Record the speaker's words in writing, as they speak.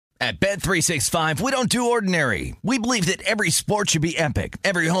At Bet365, we don't do ordinary. We believe that every sport should be epic.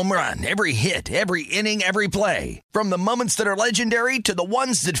 Every home run, every hit, every inning, every play. From the moments that are legendary to the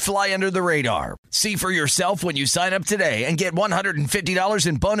ones that fly under the radar. See for yourself when you sign up today and get $150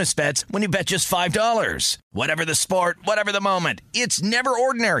 in bonus bets when you bet just $5. Whatever the sport, whatever the moment, it's never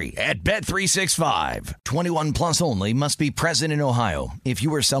ordinary at Bet365. 21 plus only. Must be present in Ohio. If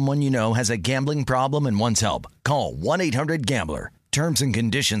you or someone you know has a gambling problem and wants help, call 1-800-GAMBLER. Terms and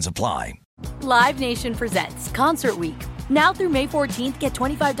conditions apply. Live Nation presents Concert Week. Now through May 14th, get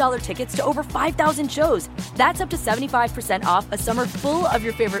 $25 tickets to over 5,000 shows. That's up to 75% off a summer full of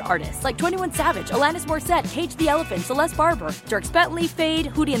your favorite artists like 21 Savage, Alanis Morissette, Cage the Elephant, Celeste Barber, Dierks Bentley, Fade,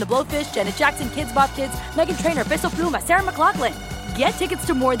 Hootie and the Blowfish, Janet Jackson, Kidz Bop Kids, Meghan Trainor, Peso Pluma, Sarah McLachlan. Get tickets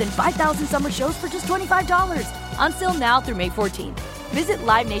to more than 5,000 summer shows for just $25. On sale now through May 14th. Visit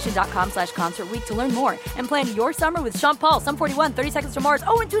LiveNation.com/Concert Week to learn more and plan your summer with Sean Paul, Sum 41, 30 Seconds to Mars,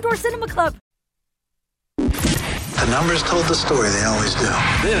 and Two Door Cinema Club. The numbers told the story, they always do.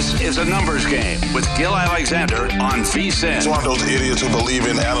 This is a numbers game with Gil Alexander on VSiN. It's one of those idiots who believe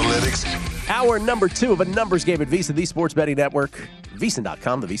in analytics. Hour number 2 of a numbers game at VSiN, the sports betting network.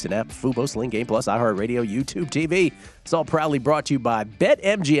 VSiN.com, the VSiN app, Fubo, Sling Game Plus, iHeartRadio, YouTube TV. It's all proudly brought to you by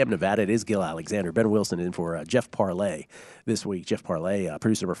BetMGM Nevada. It is Gil Alexander. Ben Wilson in for Jeff Parlay this week. Jeff Parlay,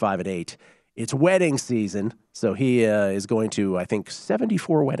 producer number 5 at 8. It's wedding season, so he is going to, I think,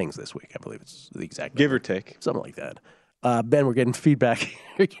 74 weddings this week. I believe it's the exact number. Give or take. Something like that. Ben, we're getting feedback.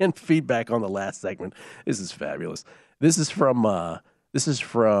 We're getting feedback on the last segment. This is fabulous. This is from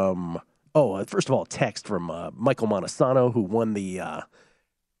first of all, a text from Michael Montesano, who won the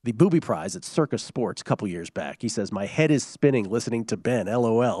Booby Prize at Circus Sports a couple years back. He says, "My head is spinning listening to Ben,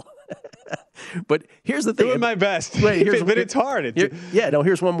 LOL." But here's the thing. Doing my best. Wait, but it's hard.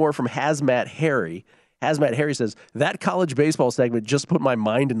 Here's one more from Hazmat Harry. Hazmat Harry says, "That college baseball segment just put my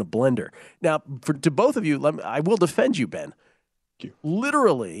mind in a blender." Now, to both of you, I will defend you, Ben. Thank you.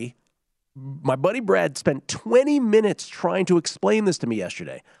 Literally, my buddy Brad spent 20 minutes trying to explain this to me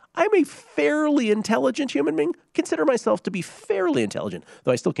yesterday. I'm a fairly intelligent human being. Consider myself to be fairly intelligent,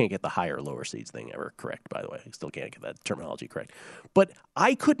 though I still can't get the higher or lower seeds thing ever correct, by the way. I still can't get that terminology correct. But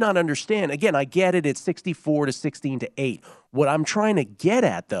I could not understand. Again, I get it. It's 64 to 16 to 8. What I'm trying to get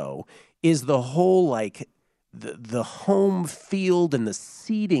at, though, is the whole, the home field and the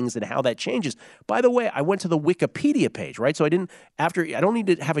seedings and how that changes. By the way, I went to the Wikipedia page, right? So I don't need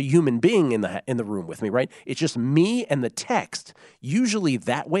to have a human being in the room with me, right? It's just me and the text. Usually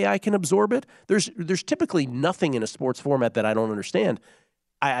that way I can absorb it. There's typically nothing in a sports format that I don't understand.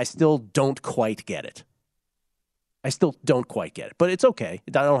 I still don't quite get it. But it's okay.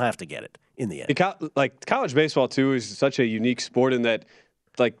 I don't have to get it in the end. College baseball, too, is such a unique sport in that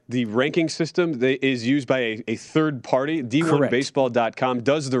the ranking system is used by a third party. D1Baseball.com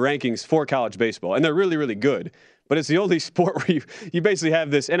does the rankings for college baseball, and they're really, really good. But it's the only sport where you basically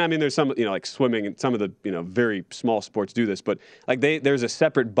have this, and I mean, there's some, like swimming and some of the, very small sports do this, but there's a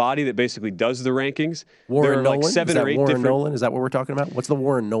separate body that basically does the rankings. Warren Nolan? 7 or 8 different. Nolan? Is that what we're talking about? What's the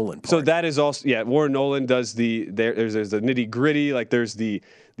Warren Nolan part? So that is also, Warren Nolan does there's the nitty gritty, there's the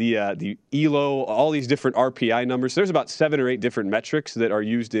ELO, all these different RPI numbers. There's about 7 or 8 different metrics that are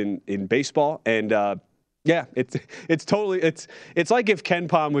used in baseball, and it's totally it's like if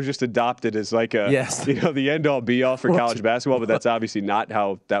KenPom was just adopted as the end all be all for college basketball, but that's obviously not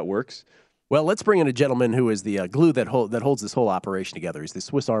how that works. Well, let's bring in a gentleman who is the glue that holds this whole operation together. He's the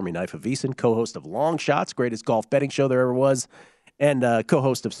Swiss Army knife of VSiN, co-host of Long Shots, greatest golf betting show there ever was, and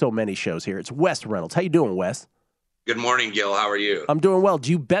co-host of so many shows here. It's Wes Reynolds. How you doing, Wes? Good morning, Gil. How are you? I'm doing well.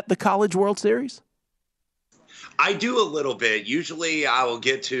 Do you bet the College World Series? I do a little bit. Usually I will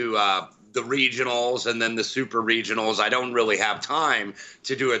get to the regionals and then the super regionals. I don't really have time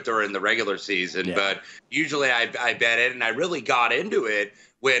to do it during the regular season, but usually I bet it, and I really got into it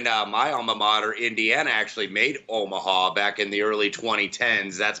when my alma mater, Indiana, actually made Omaha back in the early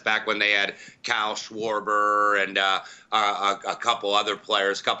 2010s. That's back when they had Kyle Schwarber and a couple other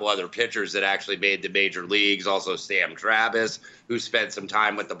players, a couple other pitchers that actually made the major leagues. Also Sam Travis, who spent some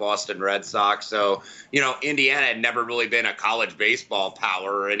time with the Boston Red Sox. So, Indiana had never really been a college baseball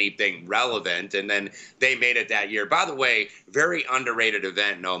power or anything relevant. And then they made it that year. By the way, very underrated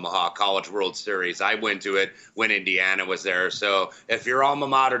event in Omaha, College World Series. I went to it when Indiana was there. So if your alma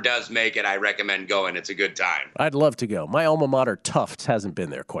mater does make it, I recommend going. It's a good time. I'd love to go. My alma mater, Tufts, hasn't been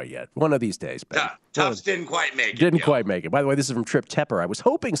there quite yet. One of these days. Tufts didn't quite make it. Didn't quite make it. By the way, this is from Trip Tepper. I was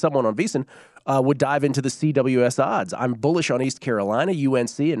hoping someone on VSiN would dive into the CWS odds. I'm bullish on East Carolina,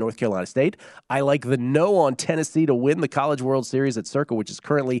 UNC, and North Carolina State. I like the no on Tennessee to win the College World Series at Circa, which is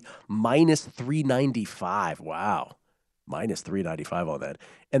currently minus 395. Wow. Minus 395 on that.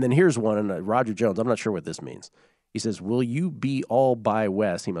 And then here's one, and Roger Jones, I'm not sure what this means. He says, will you be all by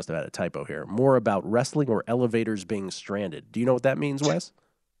Wes? He must have had a typo here. More about wrestling or elevators being stranded. Do you know what that means, Wes?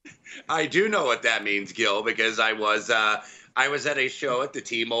 I do know what that means, Gil, because I was at a show at the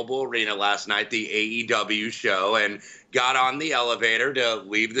T-Mobile Arena last night, the AEW show, and got on the elevator to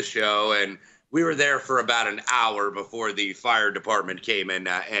leave the show, and we were there for about an hour before the fire department came in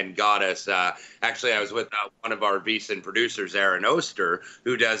and got us. Actually, I was with one of our VSiN producers, Aaron Oster,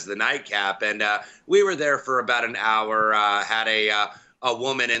 who does the nightcap, and we were there for about an hour. Had a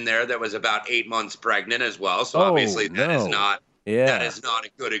woman in there that was about 8 months pregnant as well. So obviously that is not a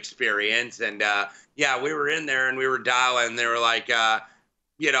good experience. And we were in there and we were dialing. They were like,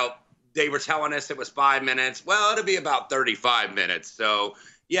 they were telling us it was 5 minutes. Well, it'll be about 35 minutes. So.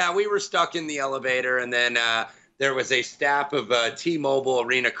 Yeah, we were stuck in the elevator, and then there was a staff of T-Mobile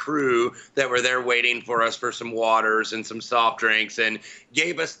Arena crew that were there waiting for us for some waters and some soft drinks, and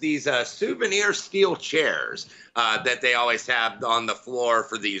gave us these souvenir steel chairs that they always have on the floor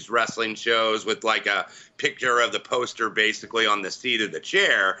for these wrestling shows with like a picture of the poster basically on the seat of the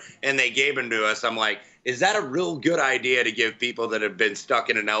chair, and they gave them to us. I'm like, is that a real good idea to give people that have been stuck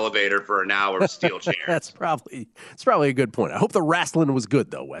in an elevator for an hour steel chairs? It's probably a good point. I hope the wrestling was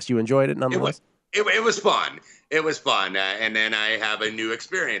good, though, Wes. You enjoyed it nonetheless? It was fun. It was fun. And then I have a new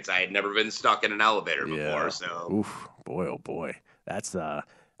experience. I had never been stuck in an elevator before. So, oof, boy, oh boy. That's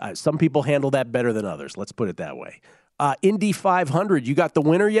some people handle that better than others. Let's put it that way. Indy 500, you got the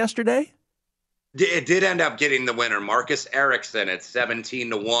winner yesterday? It did end up getting the winner, Marcus Ericsson at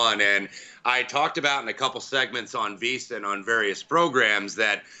 17-1. And I talked about in a couple segments on VSiN on various programs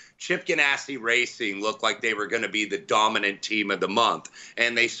that Chip Ganassi Racing looked like they were going to be the dominant team of the month.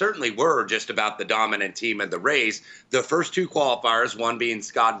 And they certainly were just about the dominant team of the race. The first two qualifiers, one being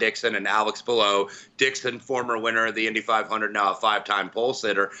Scott Dixon and Alex Palou. Dixon, former winner of the Indy 500, now a five-time pole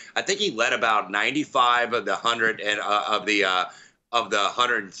sitter. I think he led about 95 of the 100 and of the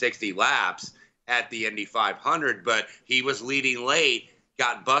 160 laps at the Indy 500, but he was leading late,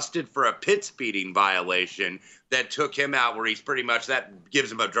 got busted for a pit speeding violation that took him out, where he's pretty much, that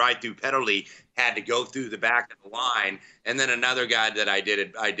gives him a drive-through penalty, had to go through the back of the line. And then another guy that I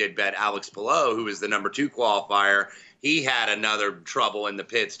did bet, Alex Palou, who was the number 2 qualifier, he had another trouble in the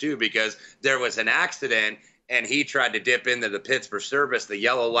pits too, because there was an accident and he tried to dip into the pits for service. The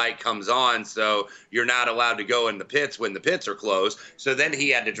yellow light comes on, so you're not allowed to go in the pits when the pits are closed. So then he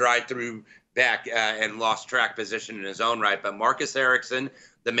had to drive through back and lost track position in his own right. But Marcus Ericsson,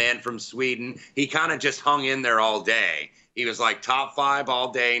 the man from Sweden, he kind of just hung in there all day. He was like top 5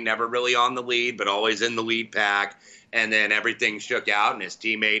 all day, never really on the lead, but always in the lead pack. And then everything shook out, and his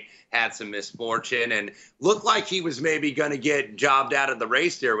teammate had some misfortune and looked like he was maybe going to get jobbed out of the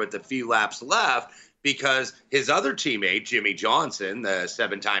race there with a few laps left, because his other teammate, Jimmy Johnson, the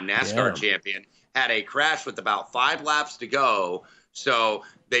 7-time NASCAR champion, had a crash with about 5 laps to go. So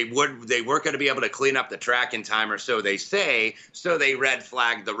they weren't going to be able to clean up the track in time, or so they say, so they red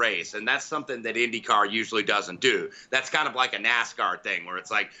flagged the race. And that's something that IndyCar usually doesn't do. That's kind of like a NASCAR thing, where it's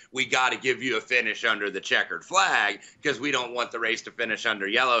like, we got to give you a finish under the checkered flag because we don't want the race to finish under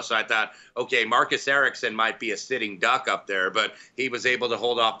yellow. So I thought, okay, Marcus Ericsson might be a sitting duck up there, but he was able to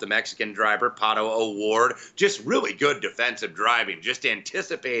hold off the Mexican driver, Pato O'Ward. Just really good defensive driving, just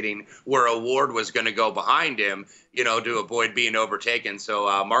anticipating where O'Ward was going to go behind him, to avoid being overtaken.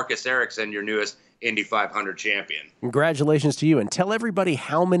 So Marcus Ericsson, your newest Indy 500 champion. Congratulations to you. And tell everybody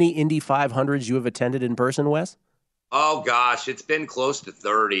how many Indy 500s you have attended in person, Wes. Oh, gosh, it's been close to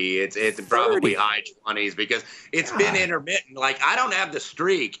 30. It's probably high 20s, because it's been intermittent. Like, I don't have the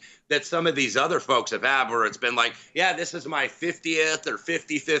streak that some of these other folks have had, where it's been like, yeah, this is my 50th or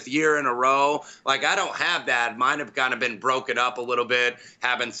 55th year in a row. Like, I don't have that. Mine have kind of been broken up a little bit,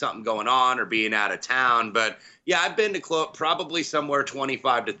 having something going on or being out of town. But yeah, I've been to probably somewhere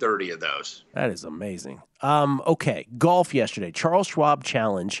 25 to 30 of those. That is amazing. Okay, golf yesterday. Charles Schwab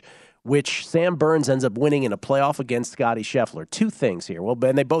Challenge, which Sam Burns ends up winning in a playoff against Scotty Scheffler. 2 things here. Well,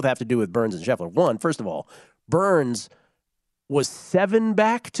 and they both have to do with Burns and Scheffler. One, first of all, Burns was 7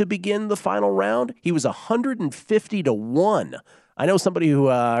 back to begin the final round. He was 150-1. I know somebody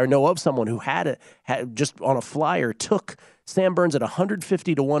who, or know of someone who had just on a flyer, took Sam Burns at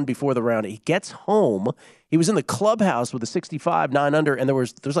 150-1 before the round. He gets home. He was in the clubhouse with a 65, 9 under, and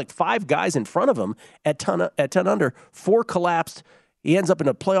there's like 5 guys in front of him at 10 under. 4 collapsed. He ends up in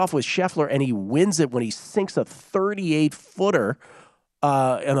a playoff with Scheffler, and he wins it when he sinks a 38-footer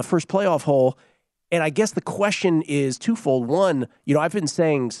in the first playoff hole. And I guess the question is twofold. One, I've been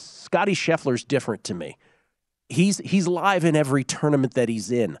saying Scotty Scheffler's different to me. he's live in every tournament that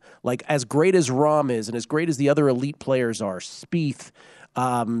he's in. Like, as great as Rahm is and as great as the other elite players are, Spieth,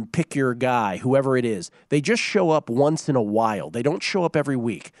 pick your guy, whoever it is, they just show up once in a while. They don't show up every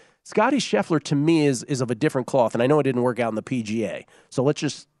week. Scottie Scheffler, to me, is of a different cloth, and I know it didn't work out in the PGA. So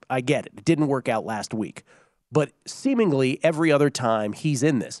I get it. It didn't work out last week. But seemingly every other time he's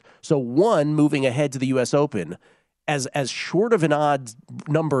in this. So one, moving ahead to the U.S. Open, as short of an odd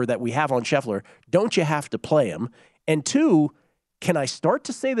number that we have on Scheffler, don't you have to play him? And two, can I start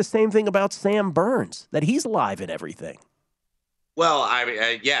to say the same thing about Sam Burns, that he's live in everything? Well,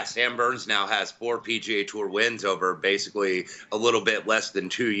 Sam Burns now has 4 PGA Tour wins over basically a little bit less than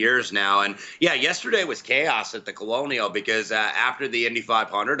 2 years now. And yeah, yesterday was chaos at the Colonial because after the Indy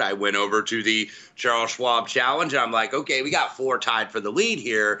 500, I went over to the Charles Schwab Challenge. And I'm like, okay, we got 4 tied for the lead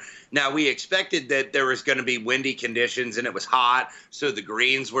here. Now, we expected that there was going to be windy conditions and it was hot, so the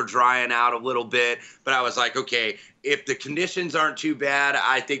greens were drying out a little bit. But I was like, okay, if the conditions aren't too bad,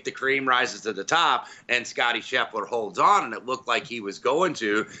 I think the cream rises to the top, and Scottie Scheffler holds on, and it looked like he was going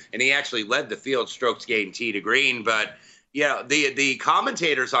to, and he actually led the field strokes gained tee to green. But, yeah, the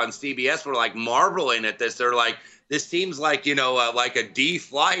commentators on CBS were, like, marveling at this. They're like, this seems like, like a D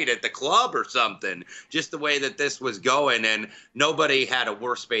flight at the club or something, just the way that this was going. And nobody had a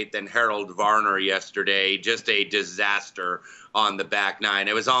worse fate than Harold Varner yesterday. Just a disaster on the back nine.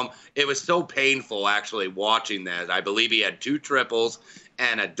 It was so painful actually watching that. I believe he had 2 triples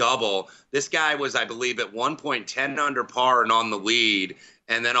and a double. This guy was, I believe, at one point 10 under par and on the lead.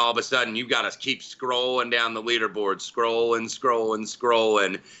 And then all of a sudden you've got to keep scrolling down the leaderboard, scrolling.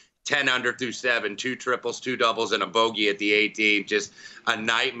 10 under through 7, 2 triples, 2 doubles, and a bogey at the 18th. Just a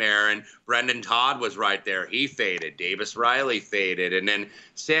nightmare. And Brendan Todd was right there. He faded. Davis Riley faded. And then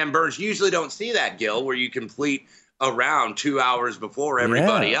Sam Burns. Usually don't see that, Gil, where you complete a round 2 hours before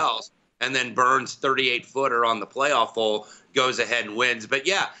everybody else. And then Burns, 38-footer on the playoff hole, goes ahead and wins. But,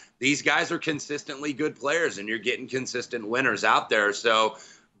 yeah, these guys are consistently good players, and you're getting consistent winners out there. So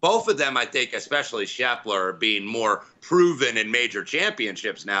both of them, I think, especially Scheffler, being more proven in major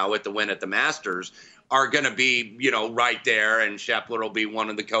championships now with the win at the Masters, are going to be, right there, and Scheffler will be one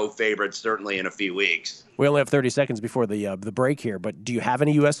of the co-favorites certainly in a few weeks. We only have 30 seconds before the break here, but do you have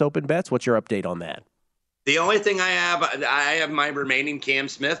any U.S. Open bets? What's your update on that? The only thing I have my remaining Cam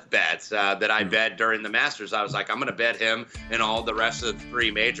Smith bets that I bet during the Masters. I was like, I'm going to bet him and all the rest of the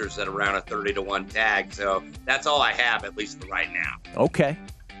 3 majors at around a 30-1 tag. So that's all I have, at least right now. Okay.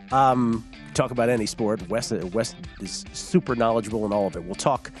 Talk about any sport. Wes is super knowledgeable in all of it. We'll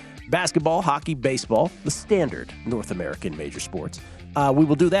talk basketball, hockey, baseball, the standard North American major sports. We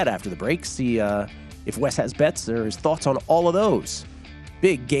will do that after the break. See if Wes has bets or his thoughts on all of those.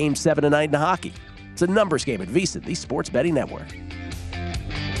 Big Game 7 tonight in hockey. It's a numbers game at VSiN, the Sports Betting Network.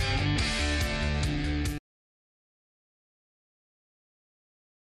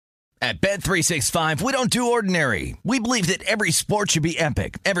 At Bet365, we don't do ordinary. We believe that every sport should be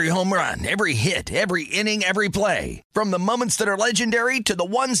epic. Every home run, every hit, every inning, every play. From the moments that are legendary to the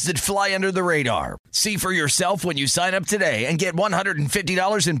ones that fly under the radar. See for yourself when you sign up today and get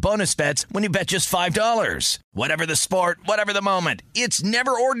 $150 in bonus bets when you bet just $5. Whatever the sport, whatever the moment, it's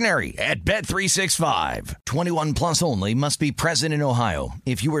never ordinary at Bet365. 21 plus only. Must be present in Ohio.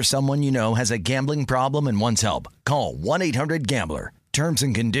 If you or someone you know has a gambling problem and wants help, call 1-800-GAMBLER. Terms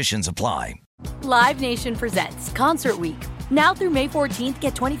and conditions apply. Live Nation presents Concert Week. Now through May 14th,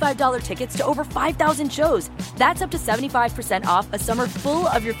 get $25 tickets to over 5,000 shows. That's up to 75% off a summer full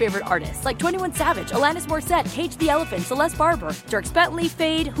of your favorite artists like 21 Savage, Alanis Morissette, Cage the Elephant, Celeste Barber, Dierks Bentley,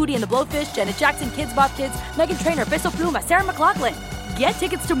 Fade, Hootie and the Blowfish, Janet Jackson, Kidz Bop Kids, Meghan Trainor, Peso Pluma, Sarah McLachlan. Get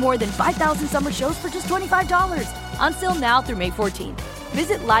tickets to more than 5,000 summer shows for just $25. Until now through May 14th.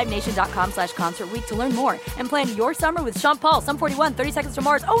 Visit LiveNation.com/Concert Week to learn more and plan your summer with Sean Paul, Sum 41, 30 Seconds to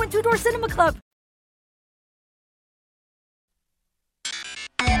Mars, and Two Door Cinema Club.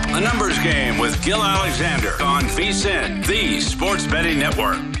 A numbers game with Gil Alexander on VSiN, the Sports Betting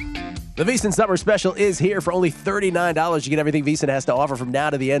Network. The VSiN Summer Special is here for only $39. You get everything VSiN has to offer from now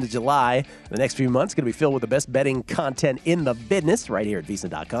to the end of July. The next few months are going to be filled with the best betting content in the business right here at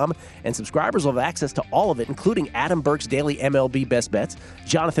VSiN.com. And subscribers will have access to all of it, including Adam Burke's daily MLB best bets,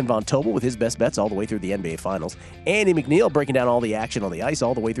 Jonathan Von Tobel with his best bets all the way through the NBA Finals, Andy McNeil breaking down all the action on the ice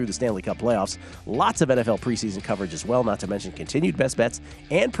all the way through the Stanley Cup playoffs, lots of NFL preseason coverage as well, not to mention continued best bets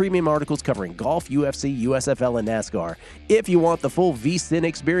and premium articles covering golf, UFC, USFL, and NASCAR. If you want the full VSiN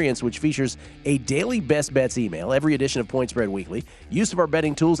experience, which features a daily best bets email, every edition of Point Spread Weekly, use of our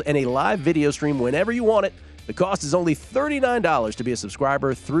betting tools, and a live video stream whenever you want it. The cost is only $39 to be a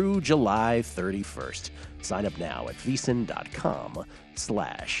subscriber through July 31st. Sign up now at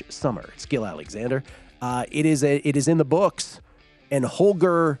VSiN.com/summer. It's Gil Alexander. It is in the books. And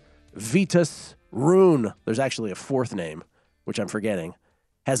Holger Vitus Rune, there's actually a fourth name, which I'm forgetting,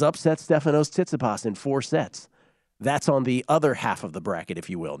 has upset Stefanos Tsitsipas in 4 sets. That's on the other half of the bracket, if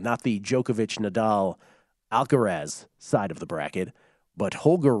you will, not the Djokovic, Nadal, Alcaraz side of the bracket, but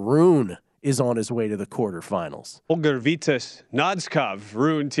Holger Rune is on his way to the quarterfinals. Holger Vitus Nodskov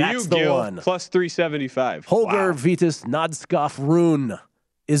Rune to That's you, the Gil, one. plus 375. Holger Wow. Vitus Nodskov Rune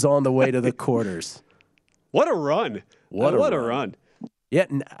is on the way to the quarters. What a run. What a run. Yeah,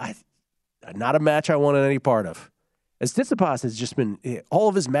 not a match I wanted any part of. As Tsitsipas has just been, all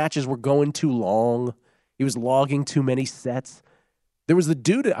of his matches were going too long. He was logging too many sets. There was the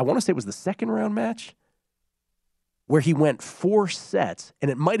dude, I want to say it was the second round match, where he went 4 sets, and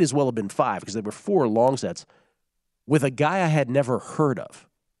it might as well have been 5 because there were 4 long sets, with a guy I had never heard of.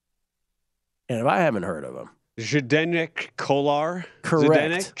 And if I haven't heard of him. Zdeněk Kolar.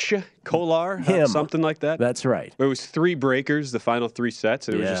 Correct. Zdeněk Kolar. Him. Something like that. That's right. It was 3 breakers, the final 3 sets.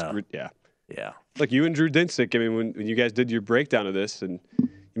 And it was just, Yeah. Like you and Drew Dinsick, I mean, when you guys did your breakdown of this, and you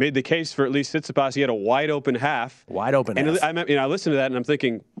made the case for at least Tsitsipas, he had a wide open half. Wide open and half. I listened to that, and I'm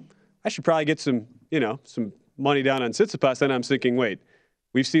thinking, I should probably get some money down on Tsitsipas. Then I'm thinking, wait,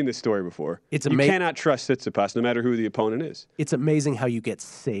 we've seen this story before. You cannot trust Tsitsipas no matter who the opponent is. It's amazing how you get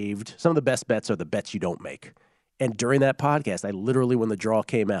saved. Some of the best bets are the bets you don't make. And during that podcast, I literally, when the draw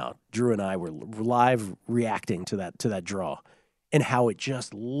came out, Drew and I were live reacting to that draw and how it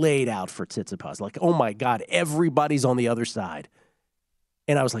just laid out for Tsitsipas. Like, oh my God, everybody's on the other side.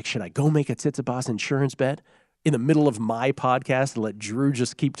 And I was like, should I go make a Tsitsipas insurance bet in the middle of my podcast and let Drew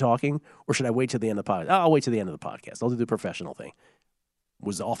just keep talking? Or should I wait till the end of the podcast? I'll wait till the end of the podcast. I'll do the professional thing.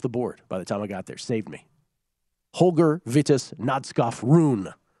 Was off the board by the time I got there. Saved me. Holger Vitus Nodskov Rune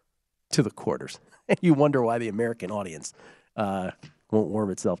to the quarters. You wonder why the American audience won't warm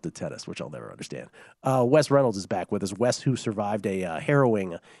itself to tennis, which I'll never understand. Wes Reynolds is back with us. Wes, who survived a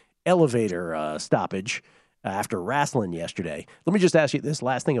harrowing elevator stoppage after wrestling yesterday. Let me just ask you this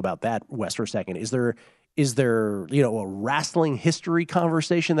last thing about that, Wes, for a second. Is there a wrestling history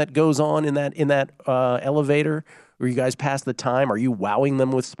conversation that goes on in that elevator? Where you guys pass the time? Are you wowing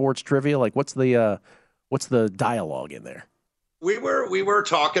them with sports trivia? Like, what's the dialogue in there? We were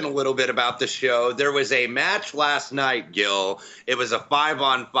talking a little bit about the show. There was a match last night, Gil. It was a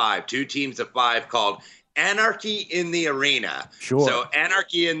 5-on-5, 2 teams of 5 called Anarchy in the Arena. Sure. So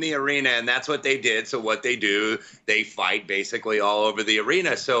Anarchy in the Arena, and that's what they did. So what they do, they fight basically all over the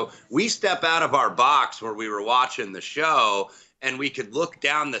arena. So we step out of our box where we were watching the show, and we could look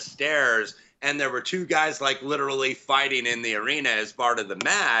down the stairs, and there were 2 guys like literally fighting in the arena as part of the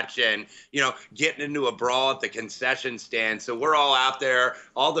match and, getting into a brawl at the concession stand. So we're all out there.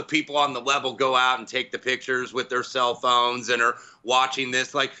 All the people on the level go out and take the pictures with their cell phones and are watching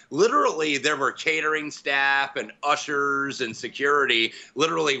this. Like literally there were catering staff and ushers and security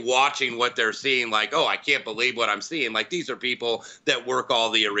literally watching what they're seeing. Like, oh, I can't believe what I'm seeing. Like these are people that work all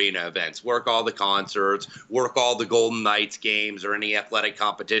the arena events, work all the concerts, work all the Golden Knights games or any athletic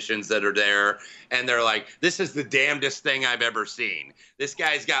competitions that are there. And they're like, this is the damnedest thing I've ever seen. This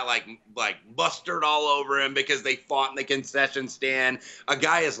guy's got like mustard all over him because they fought in the concession stand. A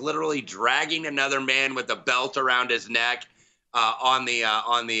guy is literally dragging another man with a belt around his neck on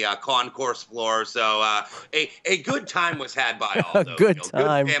the concourse floor. So a good time was had by all those. Good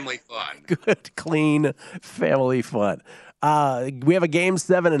time. Good family fun. Good, clean family fun. We have a Game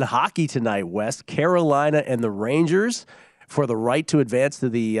 7 in hockey tonight, Wes. Carolina and the Rangers for the right to advance to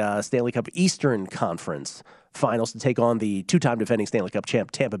the Stanley Cup Eastern Conference Finals to take on the 2-time defending Stanley Cup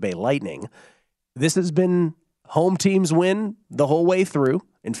champ Tampa Bay Lightning. This has been home teams win the whole way through.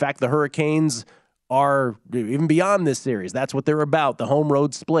 In fact, the Hurricanes are even beyond this series. That's what they're about, the home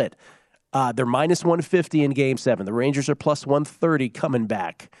road split. They're minus 150 in Game 7. The Rangers are plus 130 coming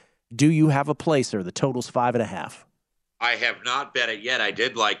back. Do you have a placer? The total's 5.5. I have not bet it yet. I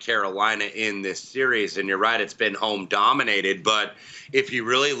did like Carolina in this series, and you're right, it's been home dominated. But if you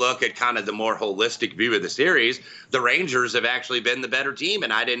really look at kind of the more holistic view of the series, the Rangers have actually been the better team,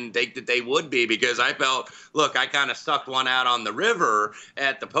 and I didn't think that they would be because I felt, look, I kind of sucked one out on the river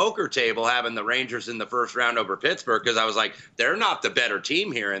at the poker table having the Rangers in the first round over Pittsburgh because I was like, they're not the better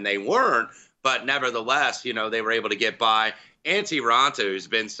team here, and they weren't. But nevertheless, they were able to get by. Antti Raanta, who's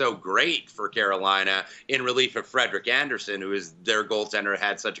been so great for Carolina in relief of Frederik Andersen, who is their goaltender,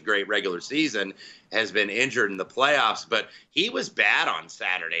 had such a great regular season, has been injured in the playoffs. But he was bad on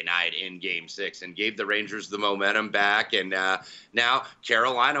Saturday night in Game 6 and gave the Rangers the momentum back. And now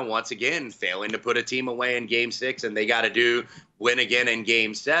Carolina, once again, failing to put a team away in Game 6, and they got to do win again in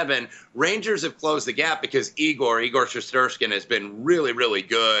Game 7. Rangers have closed the gap because Igor Shesterkin has been really, really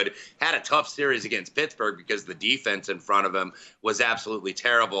good. Had a tough series against Pittsburgh because the defense in front of him was absolutely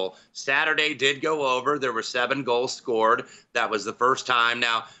terrible. Saturday did go over. There were 7 goals scored. That was the first time.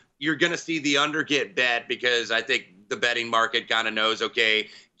 Now, you're going to see the under get bet because I think the betting market kind of knows, okay,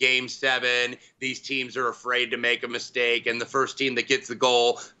 Game 7, these teams are afraid to make a mistake, and the first team that gets the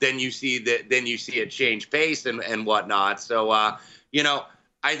goal, then you see it change pace and whatnot. So, I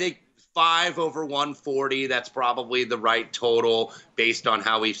think 5 over 140, that's probably the right total based on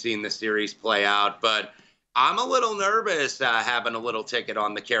how we've seen the series play out. But I'm a little nervous having a little ticket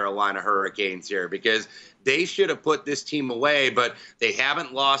on the Carolina Hurricanes here because they should have put this team away, but they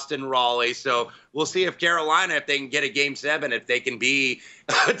haven't lost in Raleigh. So we'll see if Carolina, if they can get a Game 7, if they can be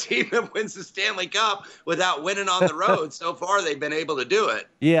a team that wins the Stanley Cup without winning on the road. So far, they've been able to do it.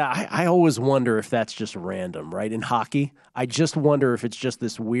 Yeah, I always wonder if that's just random, right? In hockey, I just wonder if it's just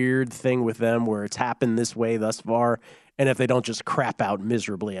this weird thing with them where it's happened this way thus far, and if they don't just crap out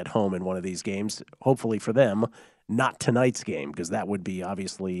miserably at home in one of these games, hopefully for them, not tonight's game, because that would be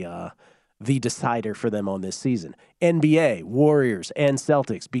obviously the decider for them on this season. NBA, Warriors, and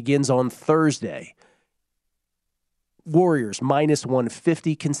Celtics begins on Thursday. Warriors minus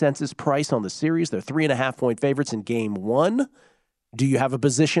 150 consensus price on the series. They're 3.5-point favorites in Game 1. Do you have a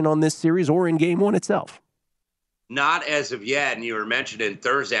position on this series or in Game 1 itself? Not as of yet, and you were mentioning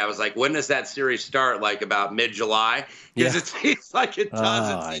Thursday. I was like, when does that series start? Like about mid-July? Because it seems like it does.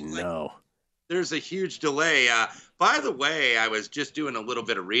 I know. Like there's a huge delay. By the way, I was just doing a little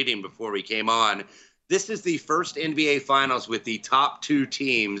bit of reading before we came on. This is the first NBA Finals with the top 2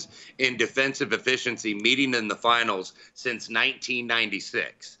 teams in defensive efficiency meeting in the finals since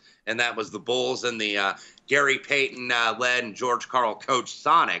 1996. And that was the Bulls and the Gary Payton-led and George Karl coached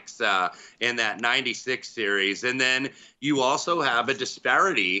Sonics in that 96 series. And then you also have a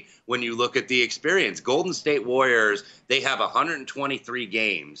disparity when you look at the experience. Golden State Warriors, they have 123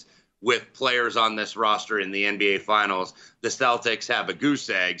 games with players on this roster in the NBA Finals. The Celtics have a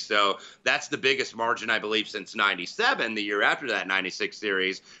goose egg. So that's the biggest margin, I believe, since 97, the year after that 96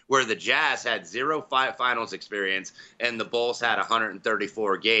 series, where the Jazz had 0 finals experience and the Bulls had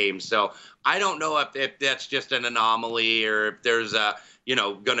 134 games. So I don't know if that's just an anomaly or if there's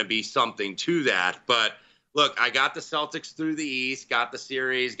going to be something to that. But look, I got the Celtics through the East, got the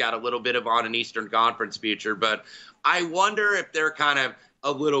series, got a little bit of on an Eastern Conference future, but I wonder if they're kind of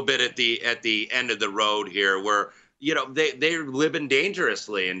a little bit at the end of the road here where, they're living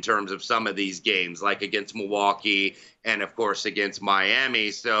dangerously in terms of some of these games, like against Milwaukee and, of course, against Miami.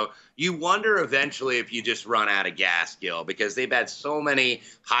 So you wonder eventually if you just run out of gas, Gil, because they've had so many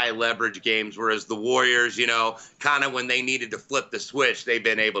high leverage games, whereas the Warriors, kind of when they needed to flip the switch, they've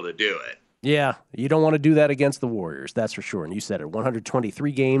been able to do it. Yeah, you don't want to do that against the Warriors, that's for sure. And you said it,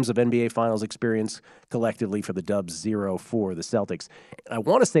 123 games of NBA Finals experience collectively for the Dubs, 0 for the Celtics. And I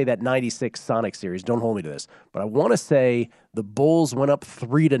want to say that 96 Sonics series, don't hold me to this, but I want to say the Bulls went up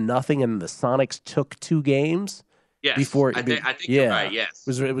 3-0 and the Sonics took 2 games. Yes, before, I think you're right, yes.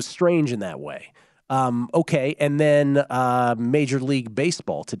 It was strange in that way. Okay, and then Major League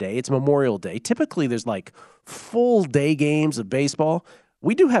Baseball today. It's Memorial Day. Typically there's like full day games of baseball.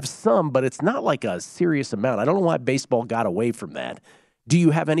 We do have some, but it's not like a serious amount. I don't know why baseball got away from that. Do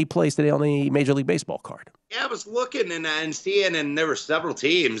you have any place today on the Major League Baseball card? Yeah, I was looking and seeing, and there were several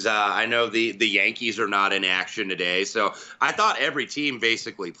teams. I know the Yankees are not in action today, so I thought every team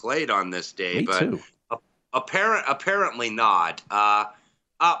basically played on this day. Me but too. Apparently not.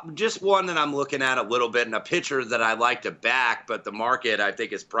 Just one that I'm looking at a little bit, and a pitcher that I like to back, but the market, I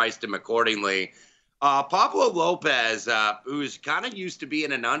think, has priced him accordingly. Pablo Lopez, who's kind of used to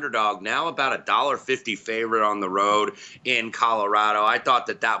being an underdog, now about a $1.50 favorite on the road in Colorado. I thought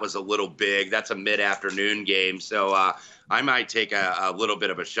that was a little big. That's a mid-afternoon game, so I might take a little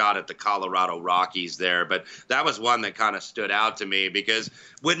bit of a shot at the Colorado Rockies there. But that was one that kind of stood out to me because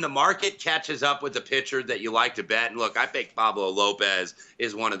when the market catches up with the pitcher that you like to bet, and look, I think Pablo Lopez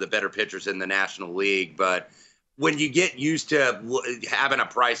is one of the better pitchers in the National League, but when you get used to having a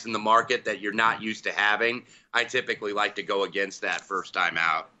price in the market that you're not used to having, I typically like to go against that first time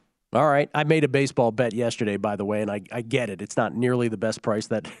out. All right. I made a baseball bet yesterday, by the way, and I get it. It's not nearly the best price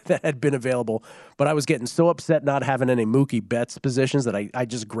that had been available, but I was getting so upset not having any Mookie Betts positions that I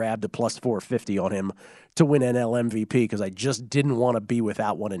just grabbed a plus 450 on him to win NL MVP because I just didn't want to be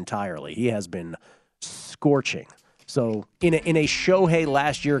without one entirely. He has been scorching. So in a Shohei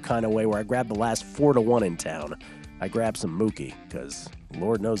last year kind of way where I grabbed the last 4-1 in town, I grabbed some Mookie because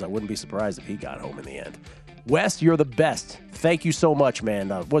Lord knows I wouldn't be surprised if he got home in the end. Wes, you're the best. Thank you so much, man.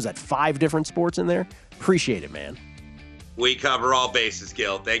 What was that, 5 different sports in there? Appreciate it, man. We cover all bases,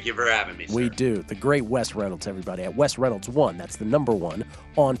 Gil. Thank you for having me, sir. We do. The great Wes Reynolds, everybody, at Wes Reynolds 1. That's the number 1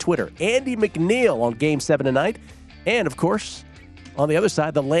 on Twitter. Andy McNeil on Game 7 tonight. And, of course, on the other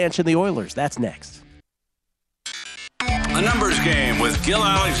side, the Lanch and the Oilers. That's next. The Numbers Game with Gil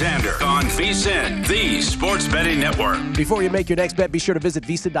Alexander on VSiN, the Sports Betting Network. Before you make your next bet, be sure to visit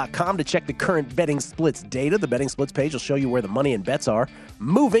VSiN.com to check the current betting splits data. The betting splits page will show you where the money and bets are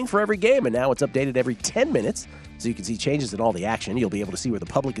moving for every game, and now it's updated every 10 minutes, so you can see changes in all the action. You'll be able to see where the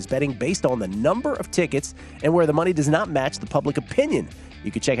public is betting based on the number of tickets and where the money does not match the public opinion. You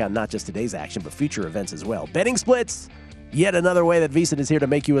can check out not just today's action, but future events as well. Betting splits, yet another way that VSiN is here to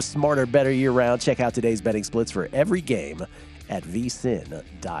make you a smarter, better year-round. Check out today's betting splits for every game at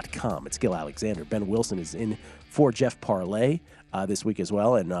vsin.com. It's Gil Alexander. Ben Wilson is in for Jeff Parlay this week as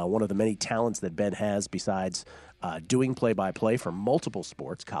well, and one of the many talents that Ben has besides doing play-by-play for multiple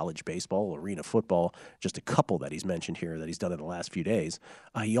sports, college baseball, arena football, just a couple that he's mentioned here that he's done in the last few days.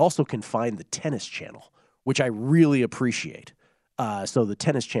 He also can find the Tennis Channel, which I really appreciate. So the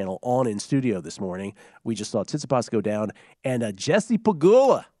Tennis Channel on in studio this morning. We just saw Tsitsipas go down, and Jessie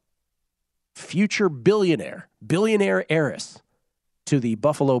Pegula, future billionaire heiress to the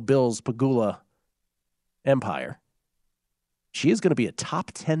Buffalo Bills Pegula empire. She is going to be a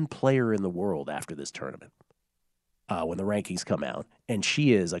top 10 player in the world after this tournament when the rankings come out. And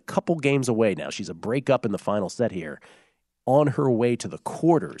she is a couple games away now. She's a break-up in the final set here, on her way to the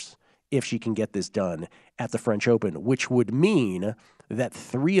quarters if she can get this done at the French Open, which would mean that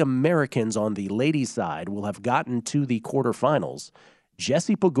 3 Americans on the ladies' side will have gotten to the quarterfinals.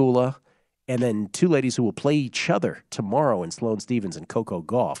 Jessie Pegula, and then 2 ladies who will play each other tomorrow in Sloane Stephens and Coco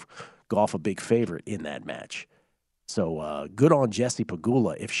Gauff. Gauff a big favorite in that match. So good on Jessie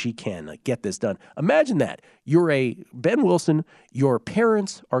Pegula if she can get this done. Imagine that. You're a Ben Wilson. Your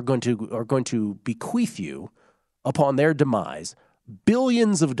parents are going to bequeath you upon their demise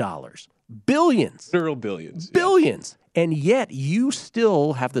billions of dollars. Billions. Literal billions. Billions. Yeah. And yet you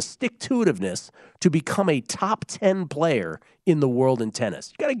still have the stick-to-itiveness to become a top 10 player in the world in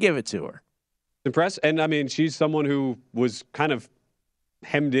tennis. You got to give it to her. Impressed. And, I mean, she's someone who was kind of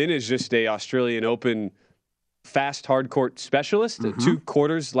hemmed in as just a Australian Open fast hard court specialist. 2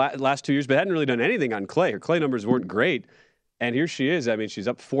 quarters last 2 years, but hadn't really done anything on clay. Her clay numbers weren't great. And here she is. I mean, she's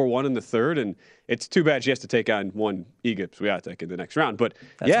up 4-1 in the third, and it's too bad she has to take on one Iga Swiatek in the next round. But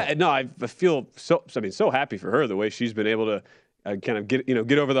I feel so happy for her the way she's been able to kind of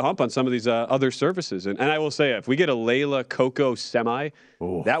get over the hump on some of these other surfaces. And I will say, if we get a Layla Coco semi,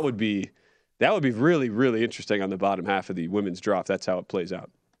 that would be really, really interesting on the bottom half of the women's draw if that's how it plays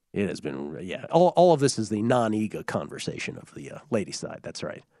out. It has been, all of this is the non-Iga conversation of the ladies' side. That's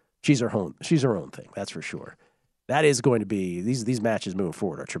right. She's her own thing. That's for sure. That is going to be, these matches moving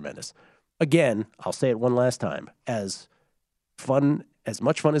forward are tremendous. Again, I'll say it one last time. As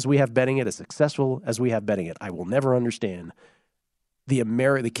much fun as we have betting it, as successful as we have betting it, I will never understand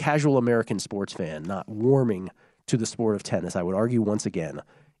the casual American sports fan not warming to the sport of tennis. I would argue once again,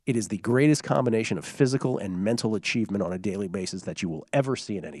 it is the greatest combination of physical and mental achievement on a daily basis that you will ever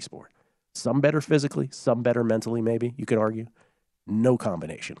see in any sport. Some better physically, some better mentally, maybe, you could argue. No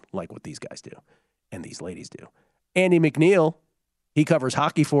combination like what these guys do and these ladies do. Andy McNeil, he covers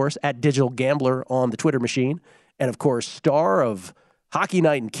hockey for us at Digital Gambler on the Twitter machine. And, of course, star of Hockey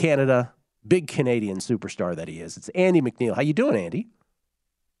Night in Canada, big Canadian superstar that he is. It's Andy McNeil. How you doing, Andy?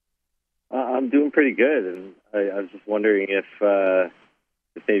 I'm doing pretty good. And I was just wondering if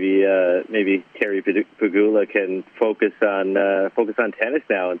maybe Terry Pegula can focus on tennis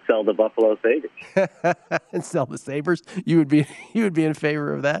now and sell the Buffalo Sabres. And sell the Sabres? You would be in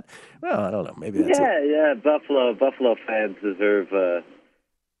favor of that? Well, I don't know. Maybe that's Buffalo fans deserve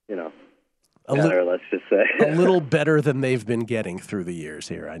better, let's just say. A little better than they've been getting through the years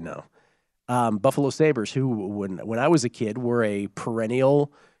here, I know. Buffalo Sabres, who when I was a kid were a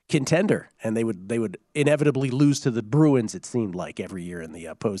perennial contender, and they would inevitably lose to the Bruins, it seemed like, every year in the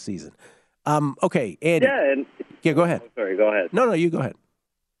postseason. Okay, Andy. Yeah, go ahead. Oh, sorry, go ahead. No, you go ahead.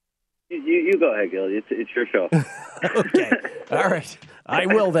 You go ahead, Gil. It's your show. Okay. All right. I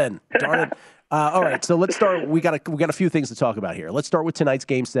will then. Darn it. All right, so let's start. We got a few things to talk about here. Let's start with tonight's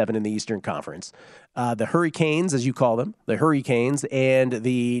Game 7 in the Eastern Conference. The Hurricanes, as you call them, the Hurricanes and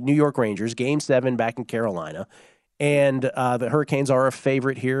the New York Rangers, Game 7 back in Carolina. And the Hurricanes are a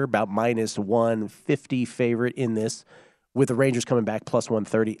favorite here, about minus 150 favorite in this, with the Rangers coming back plus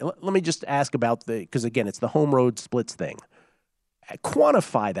 130. Let me just ask about because again, it's the home road splits thing.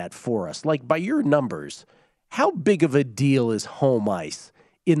 Quantify that for us. Like, by your numbers, how big of a deal is home ice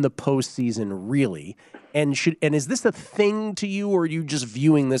in the postseason, really? And is this a thing to you, or are you just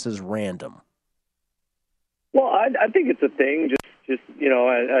viewing this as random? Well, I think it's a thing, just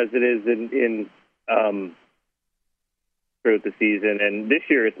as it is in throughout the season. And this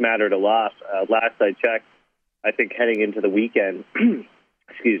year it's mattered a lot. Last I checked, I think heading into the weekend,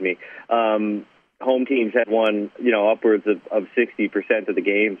 excuse me, home teams had won, upwards of 60% of the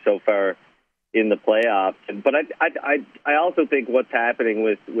games so far in the playoffs. But I also think what's happening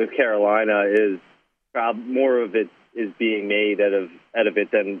with Carolina is more of it is being made out of it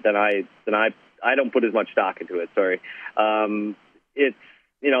than I don't put as much stock into it. Sorry. It's,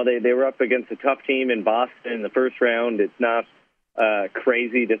 they were up against a tough team in Boston in the first round. It's not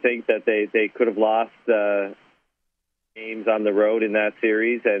crazy to think that they could have lost games on the road in that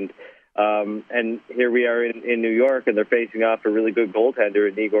series. And here we are in New York, and they're facing off a really good goaltender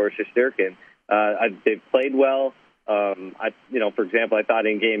in Igor Shesterkin. They've played well. For example, I thought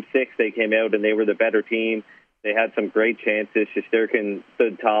in Game 6 they came out and they were the better team. They had some great chances. Shesterkin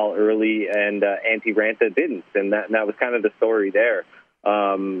stood tall early, and Antti Raanta didn't, and that was kind of the story there.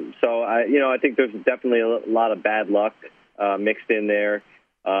 So I think there's definitely a lot of bad luck mixed in there,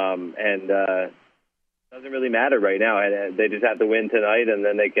 and it doesn't really matter right now. They just have to win tonight, and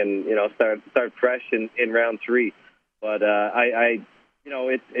then they can start fresh in round 3. But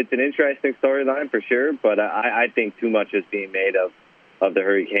it's an interesting storyline for sure. But I think too much is being made of the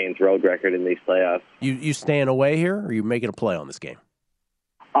Hurricanes' road record in these playoffs. You staying away here, or are you making a play on this game?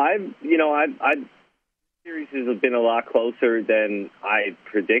 Series has been a lot closer than I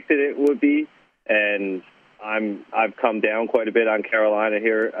predicted it would be, and I've come down quite a bit on Carolina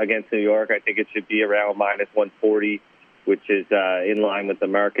here against New York. I think it should be around minus 140, which is in line with the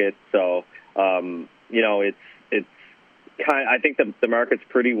market. So it's kind. I think the market's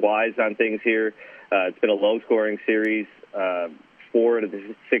pretty wise on things here. It's been a low-scoring series. 4 out of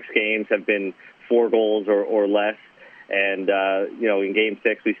the 6 games have been 4 goals or less. And, in Game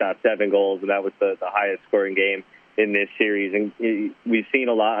 6, we saw 7 goals, and that was the highest scoring game in this series. And we've seen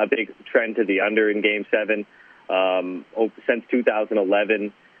a big trend to the under in Game 7. Since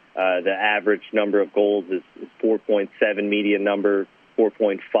 2011, the average number of goals is 4.7, median number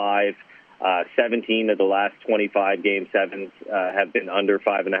 4.5. 17 of the last 25 Game 7s have been under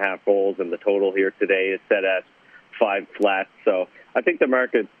 5.5 goals, and the total here today is set at 5 flat. So I think the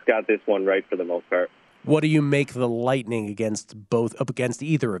market's got this one right for the most part. What do you make the Lightning up against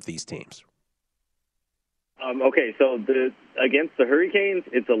either of these teams? Okay, so against the Hurricanes,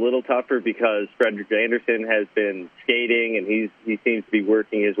 it's a little tougher because Frederik Andersen has been skating, and he seems to be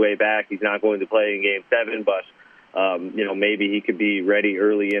working his way back. He's not going to play in Game 7, but maybe he could be ready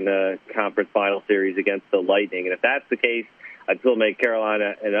early in a conference final series against the Lightning. And if that's the case, I'd still make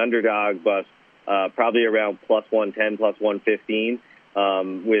Carolina an underdog, but probably around plus 110, plus 115.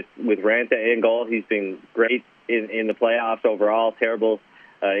 With Raanta in goal, he's been great in the playoffs overall, terrible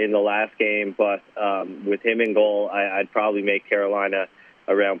in the last game. But with him in goal, I'd probably make Carolina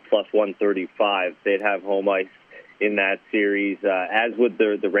around plus 135. They'd have home ice in that series, as would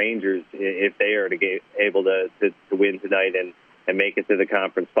the Rangers if they are able to win tonight and make it to the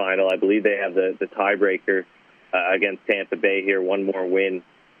conference final. I believe they have the tiebreaker against Tampa Bay here, one more win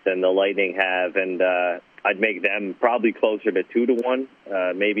than the Lightning have, and I'd make them probably closer to 2-1,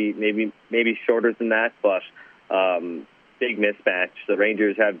 maybe shorter than that, but big mismatch. The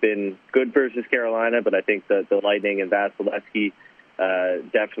Rangers have been good versus Carolina, but I think the Lightning and Vasilevsky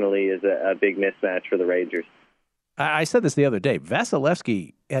definitely is a big mismatch for the Rangers. I said this the other day.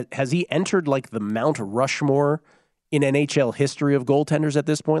 Vasilevsky, has he entered like the Mount Rushmore in NHL history of goaltenders at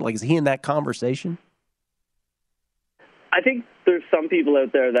this point? Like, is he in that conversation? I think there's some people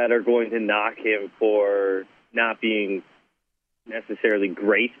out there that are going to knock him for not being necessarily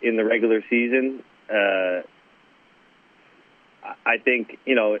great in the regular season. I think,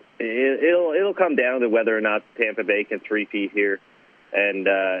 it'll come down to whether or not Tampa Bay can three-peat here,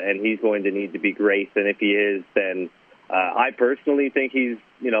 and he's going to need to be great. And if he is, then I personally think he's,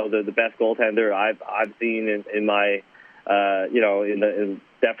 the best goaltender I've seen in my,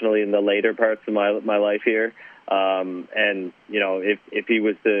 definitely in the later parts of my life here. And if he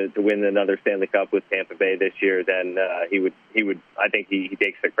was to win another Stanley Cup with Tampa Bay this year, then he would. I think he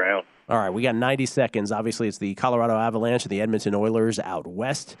takes the crown. All right, we got 90 seconds. Obviously, it's the Colorado Avalanche and the Edmonton Oilers out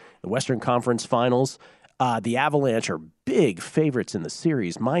west, the Western Conference Finals. The Avalanche are big favorites in the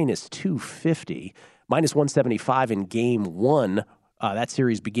series, minus 250, minus 175 in Game 1. That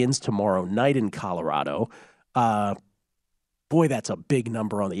series begins tomorrow night in Colorado. Boy, that's a big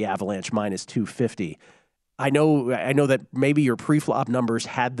number on the Avalanche, minus 250. I know that maybe your pre-flop numbers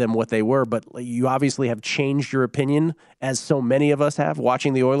had them what they were, but you obviously have changed your opinion, as so many of us have,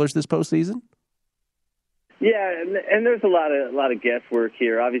 watching the Oilers this postseason. Yeah, and there's a lot of guesswork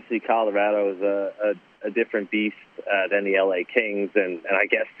here. Obviously, Colorado is a a different beast than the LA Kings and I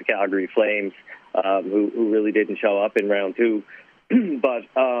guess the Calgary Flames, who really didn't show up in round 2. But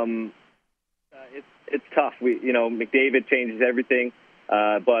it's tough. McDavid changes everything.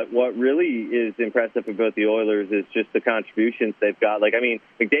 But what really is impressive about the Oilers is just the contributions they've got.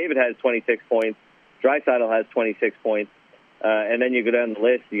 McDavid has 26 points. Draisaitl has 26 points. And then you go down the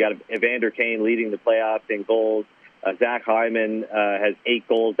list. You got Evander Kane leading the playoffs in goals. Zach Hyman has 8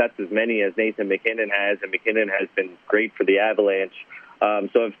 goals. That's as many as Nathan MacKinnon has, and MacKinnon has been great for the Avalanche.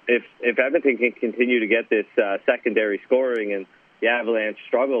 So if Edmonton can continue to get this secondary scoring and the Avalanche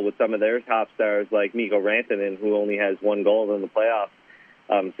struggle with some of their top stars like Mikko Rantanen, who only has 1 goal in the playoffs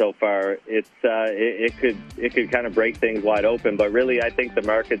so far, it could kind of break things wide open. But really, I think the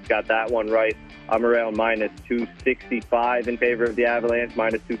market's got that one right. I'm around minus 265 in favor of the Avalanche,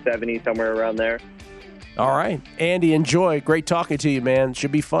 minus 270, somewhere around there. All right. Andy, enjoy. Great talking to you, man.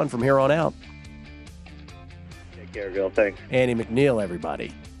 Should be fun from here on out. Take care, Bill. Thanks. Andy McNeil,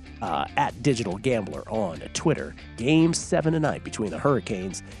 everybody. At Digital Gambler on Twitter. Game 7 tonight between the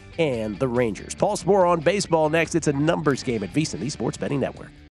Hurricanes and the Rangers. Paul Sporer on baseball next. It's a numbers game at VSiN, the Sports Betting Network.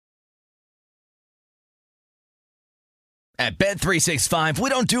 At Bet365, we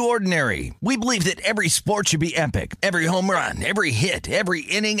don't do ordinary. We believe that every sport should be epic. Every home run, every hit, every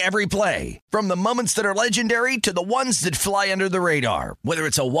inning, every play. From the moments that are legendary to the ones that fly under the radar. Whether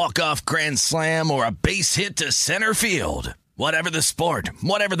it's a walk-off grand slam or a base hit to center field. Whatever the sport,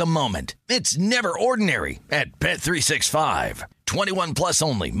 whatever the moment, it's never ordinary at Bet365. 21 plus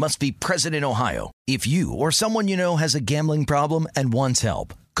only. Must be present in Ohio. If you or someone you know has a gambling problem and wants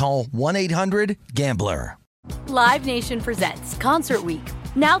help, call 1-800-GAMBLER. Live Nation presents Concert Week.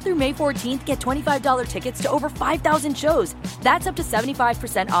 Now through May 14th, get $25 tickets to over 5,000 shows. That's up to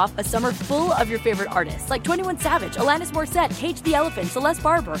 75% off a summer full of your favorite artists like 21 Savage, Alanis Morissette, Cage the Elephant, Celeste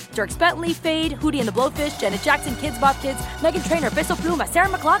Barber, Dierks Bentley, Fade, Hootie and the Blowfish, Janet Jackson, Kids Bop Kids, Meghan Trainor, Bissell Pluma, Sarah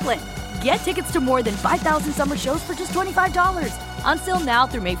McLachlan. Get tickets to more than 5,000 summer shows for just $25. Until now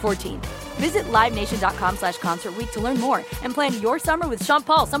through May 14th. Visit LiveNation.com/Concert Week to learn more and plan your summer with Sean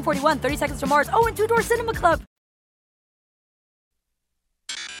Paul, Sum 41, 30 Seconds to Mars, and Two Door Cinema Club.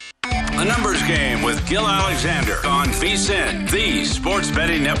 A numbers game with Gil Alexander on VSiN, the Sports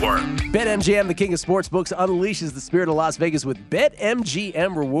Betting Network. BetMGM, the king of sportsbooks, unleashes the spirit of Las Vegas with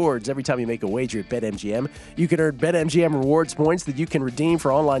BetMGM rewards. Every time you make a wager at BetMGM, you can earn BetMGM rewards points that you can redeem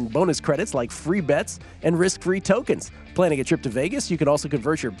for online bonus credits like free bets and risk-free tokens. Planning a trip to Vegas, you can also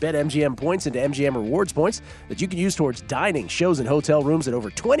convert your BetMGM points into MGM rewards points that you can use towards dining, shows, and hotel rooms at over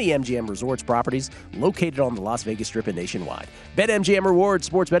 20 MGM resorts properties located on the Las Vegas Strip and nationwide. BetMGM Rewards,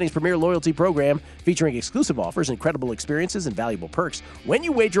 sports betting's premier loyalty program, featuring exclusive offers, incredible experiences, and valuable perks. When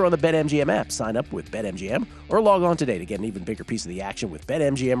you wager on the BetMGM app, sign up with BetMGM or log on today to get an even bigger piece of the action with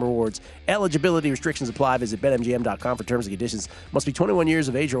BetMGM Rewards. Eligibility restrictions apply. Visit BetMGM.com for terms and conditions. Must be 21 years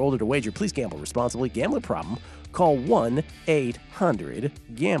of age or older to wager. Please gamble responsibly. Gambling problem? Call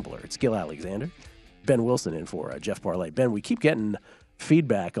 1-800-GAMBLER. It's Gil Alexander. Ben Wilson in for Jeff Parlay. Ben, we keep getting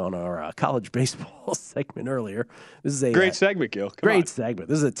feedback on our college baseball segment earlier. This is a great segment, Gil. Great segment.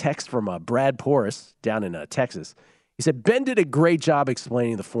 This is a text from Brad Porras down in Texas. He said, Ben did a great job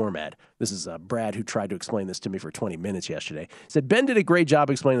explaining the format. This is Brad, who tried to explain this to me for 20 minutes yesterday. He said, Ben did a great job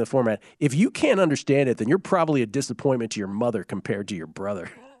explaining the format. If you can't understand it, then you're probably a disappointment to your mother compared to your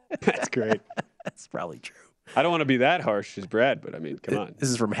brother. That's great. That's probably true. I don't want to be that harsh as Brad, but I mean, come on. This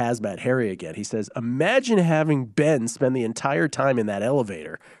is from Hazmat Harry again. He says, imagine having Ben spend the entire time in that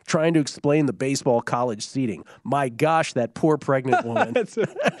elevator trying to explain the baseball college seating. My gosh, that poor pregnant woman. That's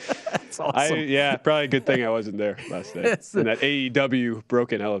awesome. Yeah, probably a good thing I wasn't there last night in that AEW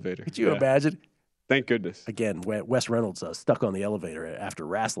broken elevator. Could you imagine? Thank goodness. Again, Wes Reynolds stuck on the elevator after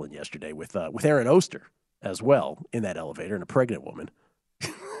wrestling yesterday with Aaron Oster as well in that elevator and a pregnant woman.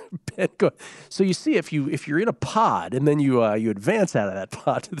 So you see, if you're in a pod and then you advance out of that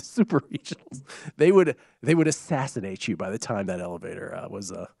pod to the super regionals, they would assassinate you by the time that elevator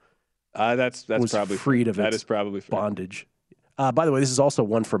was probably freed of that is probably bondage. By the way, this is also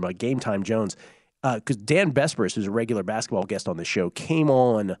one from Game Time Jones, because Dan Besbris, who's a regular basketball guest on the show, came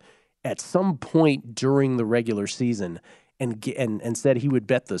on at some point during the regular season and said he would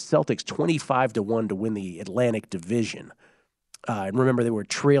bet the Celtics 25-1 to win the Atlantic Division. And remember, they were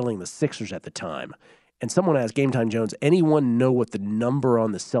trailing the Sixers at the time. And someone asked Game Time Jones, anyone know what the number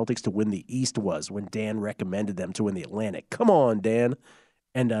on the Celtics to win the East was when Dan recommended them to win the Atlantic? Come on, Dan.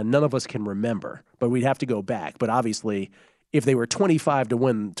 And none of us can remember, but we'd have to go back. But obviously, if they were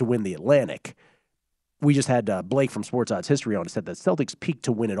 25-1 to win the Atlantic, we just had Blake from Sports Odds History on. It said the Celtics peaked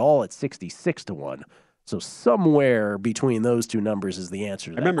to win it all at 66-1. So somewhere between those two numbers is the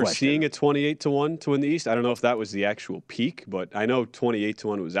answer to that question. I remember seeing it 28-1 to win the East. I don't know if that was the actual peak, but I know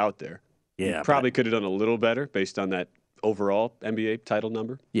 28-1 was out there. Yeah, you probably could have done a little better based on that overall NBA title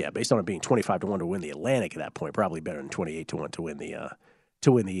number. Yeah, based on it being 25-1 to win the Atlantic at that point, probably better than 28-1 to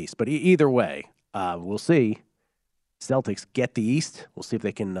win the East. But either way, we'll see. Celtics get the East. We'll see if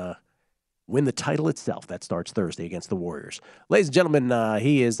they can win the title itself. That starts Thursday against the Warriors. Ladies and gentlemen,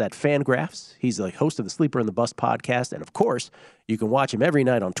 he is at Fangraphs. He's the host of the Sleeper and the Bust podcast. And, of course, you can watch him every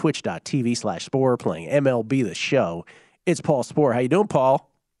night on twitch.tv/Sporer playing MLB The Show. It's Paul Sporer. How you doing, Paul?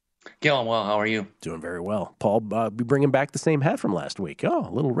 Gil, well, how are you? Doing very well. Paul, be bringing back the same hat from last week. Oh, a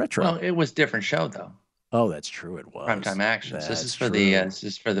little retro. Well, it was a different show, though. Oh, that's true. It was Primetime Action. This is for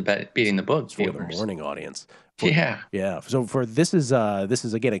the beating the book for viewers. the morning audience. Yeah. So for this is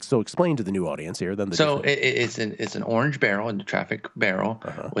again. So explain to the new audience here. Then it's an orange barrel, a traffic barrel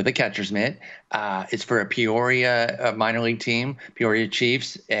with a catcher's mitt. It's for a Peoria minor league team, Peoria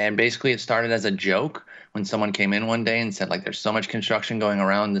Chiefs, and basically it started as a joke when someone came in one day and said, like, there's so much construction going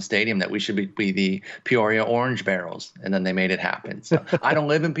around the stadium that we should be the Peoria Orange Barrels. And then they made it happen. So I don't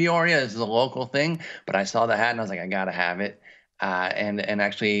live in Peoria. This is a local thing. But I saw the hat and I was like, I got to have it. And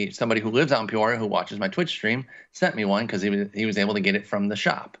actually somebody who lives out in Peoria who watches my Twitch stream sent me one because he was able to get it from the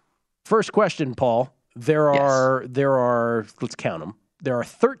shop. First question, Paul. There are, let's count them. There are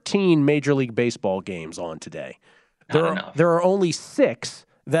 13 Major League Baseball games on today. There are only 6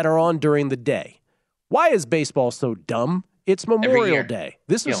 that are on during the day. Why is baseball so dumb? It's Memorial Day.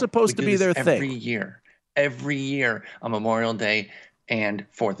 This is supposed to be their thing. Every year on Memorial Day and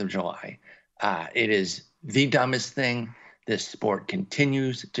 4th of July. It is the dumbest thing. This sport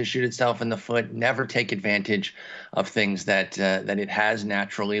continues to shoot itself in the foot, never take advantage of things that it has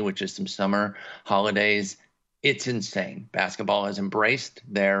naturally, which is some summer holidays. It's insane. Basketball has embraced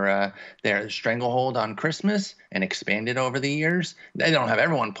their stranglehold on Christmas and expanded over the years. They don't have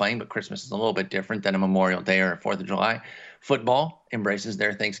everyone playing, but Christmas is a little bit different than a Memorial Day or a 4th of July. Football embraces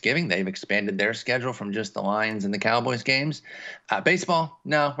their Thanksgiving. They've expanded their schedule from just the Lions and the Cowboys games. Baseball,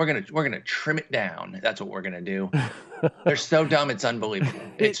 no, we're gonna trim it down. That's what we're gonna do. They're so dumb, it's unbelievable.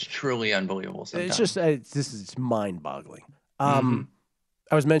 It's truly unbelievable. Sometimes. It's just this is mind-boggling. I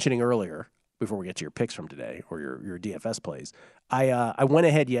was mentioning earlier, before we get to your picks from today or your DFS plays, I went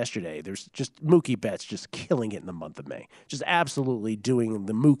ahead yesterday. There's just Mookie Betts just killing it in the month of May, just absolutely doing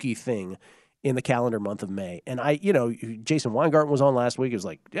the Mookie thing in the calendar month of May. And Jason Weingarten was on last week. He was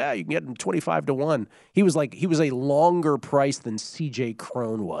like, yeah, you can get him 25-1. He was a longer price than CJ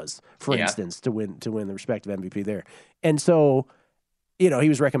Cron was, for instance, to win the respective MVP there. And so, he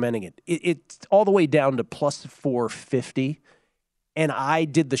was recommending it. It's all the way down to plus 450. And I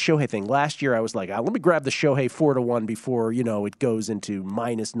did the Shohei thing. Last year, I was like, let me grab the Shohei 4-1 before, it goes into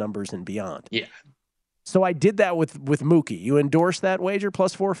minus numbers and beyond. Yeah. So I did that with Mookie. You endorse that wager,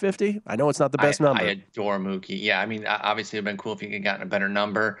 plus 450? I know it's not the best number. I adore Mookie. Yeah, I mean, obviously it would have been cool if he had gotten a better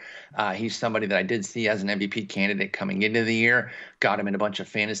number. He's somebody that I did see as an MVP candidate coming into the year. Got him in a bunch of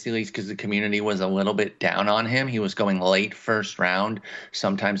fantasy leagues because the community was a little bit down on him. He was going late first round,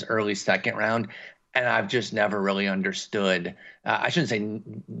 sometimes early second round. And I've just never really understood. I shouldn't say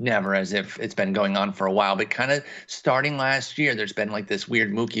never, as if it's been going on for a while, but kind of starting last year, there's been like this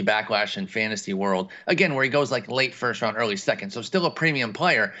weird Mookie backlash in fantasy world. Again, where he goes like late first round, early second. So still a premium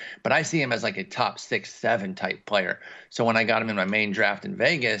player, but I see him as like a top 6-7 type player. So when I got him in my main draft in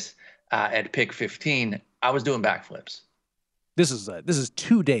Vegas at pick 15, I was doing backflips. This is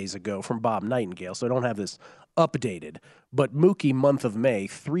 2 days ago from Bob Nightingale, so I don't have this updated. But Mookie, month of May,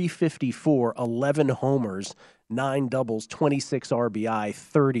 354, 11 homers, 9 doubles, 26 RBI,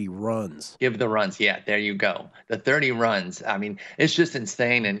 30 runs. Give the runs. Yeah, there you go. The 30 runs. I mean, it's just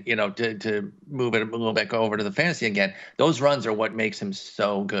insane. And, to move it a little bit, go over to the fantasy again, those runs are what makes him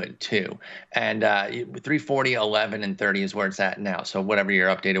so good, too. And 340, 11, and 30 is where it's at now. So whatever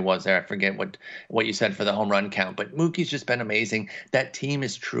your updated was there, I forget what you said for the home run count. But Mookie's just been amazing. That team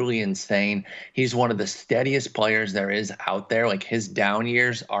is truly insane. He's one of the steadiest players there is out there. Like, his down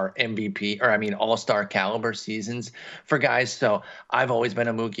years are all-star caliber seasons for guys. So I've always been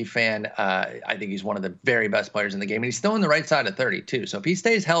a Mookie fan. I think he's one of the very best players in the game, and he's still on the right side of 30 too. So if he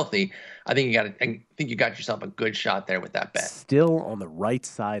stays healthy, I think you got yourself a good shot there with that bet. Still on the right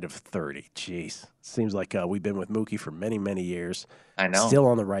side of 30. Jeez. Seems like we've been with Mookie for many, many years. I know. Still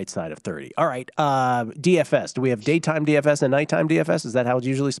on the right side of 30. All right. DFS. Do we have daytime DFS and nighttime DFS? Is that how it's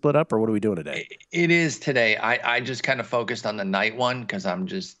usually split up, or what are we doing today? It is today. I just kind of focused on the night one because I'm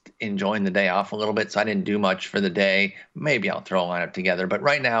just enjoying the day off a little bit, so I didn't do much for the day. Maybe I'll throw a lineup together. But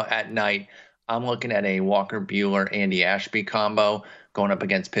right now at night, I'm looking at a Walker Buehler, Andy Ashby combo going up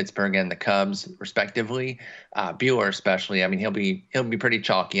against Pittsburgh and the Cubs, respectively. Buehler especially. I mean, he'll be pretty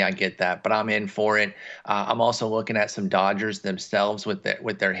chalky. I get that, but I'm in for it. I'm also looking at some Dodgers themselves with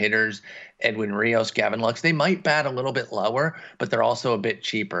their hitters. Edwin Rios, Gavin Lux, they might bat a little bit lower, but they're also a bit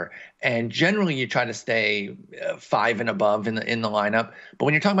cheaper. And generally, you try to stay 5 and above in the lineup. But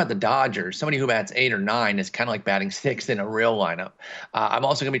when you're talking about the Dodgers, somebody who bats 8 or 9 is kind of like batting 6 in a real lineup. I'm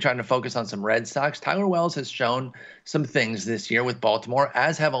also going to be trying to focus on some Red Sox. Tyler Wells has shown some things this year with Baltimore,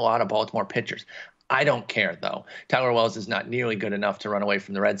 as have a lot of Baltimore pitchers. I don't care, though. Tyler Wells is not nearly good enough to run away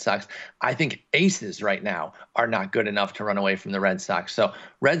from the Red Sox. I think aces right now are not good enough to run away from the Red Sox. So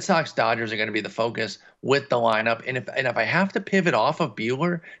Red Sox, Dodgers are going to be the focus with the lineup. And if I have to pivot off of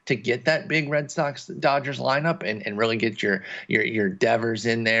Buehler to get that big Red Sox Dodgers lineup and really get your Devers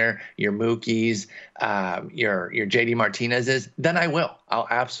in there, your Mookies, your JD Martinez's, then I will. I'll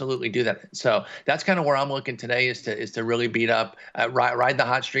absolutely do that. So that's kind of where I'm looking today is to really beat up, ride the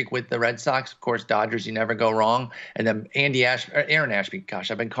hot streak with the Red Sox. Of course, Dodgers, you never go wrong. And then Aaron Ashby, gosh,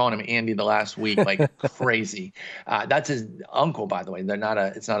 I've been calling him Andy the last week like crazy. That's his uncle, by the way.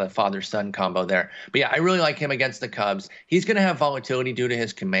 It's not a father-son combo there. But yeah, I really like him against the Cubs. He's going to have volatility due to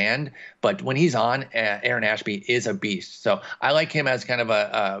his command, but when he's on, Aaron Ashby is a beast. So I like him as kind of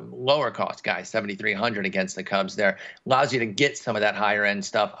a lower cost guy, 7,300 against the Cubs there. Allows you to get some of that higher end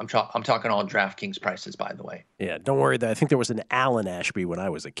stuff. I'm talking all DraftKings prices, by the way. Yeah, don't worry. I think there was an Alan Ashby when I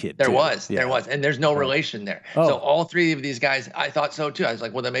was a kid. There was, and there's no relation there. Oh. So all three of these guys, I thought so too. I was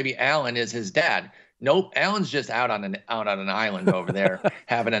like, well, then maybe Alan is his dad. Nope, Alan's just out on an island over there,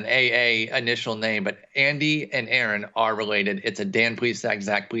 having an AA initial name. But Andy and Aaron are related. It's a Dan Plesac,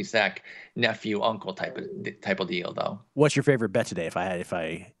 Zach Plesac, nephew, uncle type of deal, though. What's your favorite bet today? If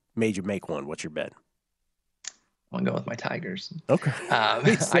I made you make one, what's your bet? I'm going to go with my Tigers. Okay.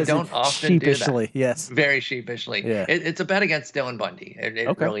 I don't often sheepishly, do that. Yes. Very sheepishly. Yeah. It's a bet against Dylan Bundy.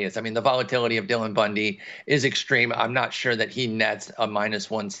 It really is. I mean, the volatility of Dylan Bundy is extreme. I'm not sure that he nets a minus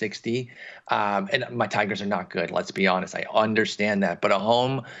 160. And my Tigers are not good. Let's be honest. I understand that. But a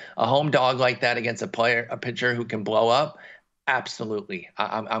home dog like that against a pitcher who can blow up, absolutely.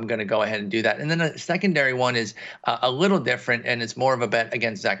 I'm going to go ahead and do that. And then a secondary one is a little different, and it's more of a bet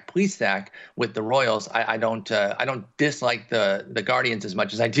against Zach Plesac with the Royals. I don't dislike the Guardians as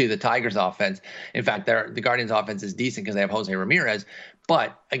much as I do the Tigers offense. In fact, the Guardians offense is decent because they have Jose Ramirez.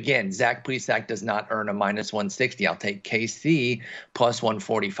 But again, Zach Plesac does not earn a minus 160. I'll take KC plus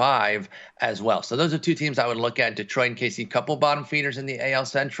 145 as well. So those are two teams I would look at. Detroit and KC, couple bottom feeders in the AL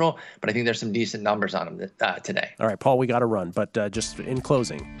Central, but I think there's some decent numbers on them today. All right, Paul, we got to run. But just in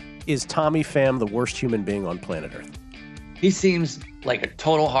closing, is Tommy Pham the worst human being on planet Earth? He seems like a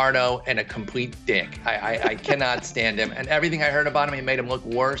total hardo and a complete dick. I cannot stand him. And everything I heard about him, he made him look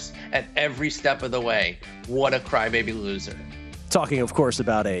worse at every step of the way. What a crybaby loser. Talking, of course,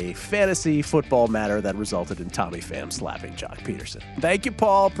 about a fantasy football matter that resulted in Tommy Pham slapping Jock Peterson. Thank you,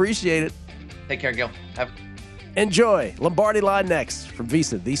 Paul. Appreciate it. Take care, Gil. Enjoy. Lombardi Line next from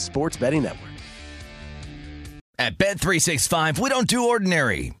VSiN, the Sports Betting Network. At Bet365, we don't do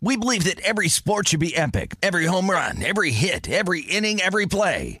ordinary. We believe that every sport should be epic. Every home run, every hit, every inning, every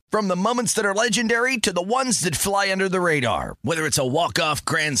play. From the moments that are legendary to the ones that fly under the radar. Whether it's a walk-off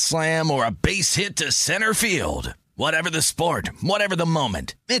grand slam or a base hit to center field. Whatever the sport, whatever the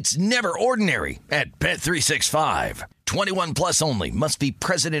moment, it's never ordinary at Bet365. 21 plus only. Must be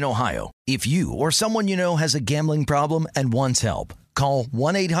present in Ohio. If you or someone you know has a gambling problem and wants help, call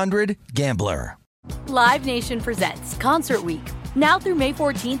 1-800-GAMBLER. Live Nation presents Concert Week. Now through May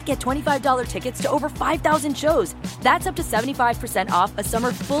 14th, get $25 tickets to over 5,000 shows. That's up to 75% off a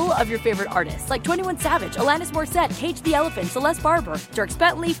summer full of your favorite artists like 21 Savage, Alanis Morissette, Cage the Elephant, Celeste Barber, Dierks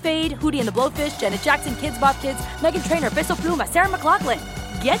Bentley, Fade, Hootie and the Blowfish, Janet Jackson, Kidz Bop Kids, Meghan Trainor, Peso Pluma, Sarah McLachlan.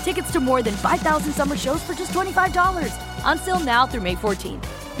 Get tickets to more than 5,000 summer shows for just $25. Until now through May 14th.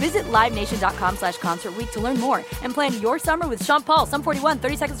 Visit LiveNation.com/Concert Week to learn more and plan your summer with Sean Paul, Sum 41,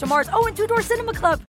 30 Seconds to Mars, and Two Door Cinema Club.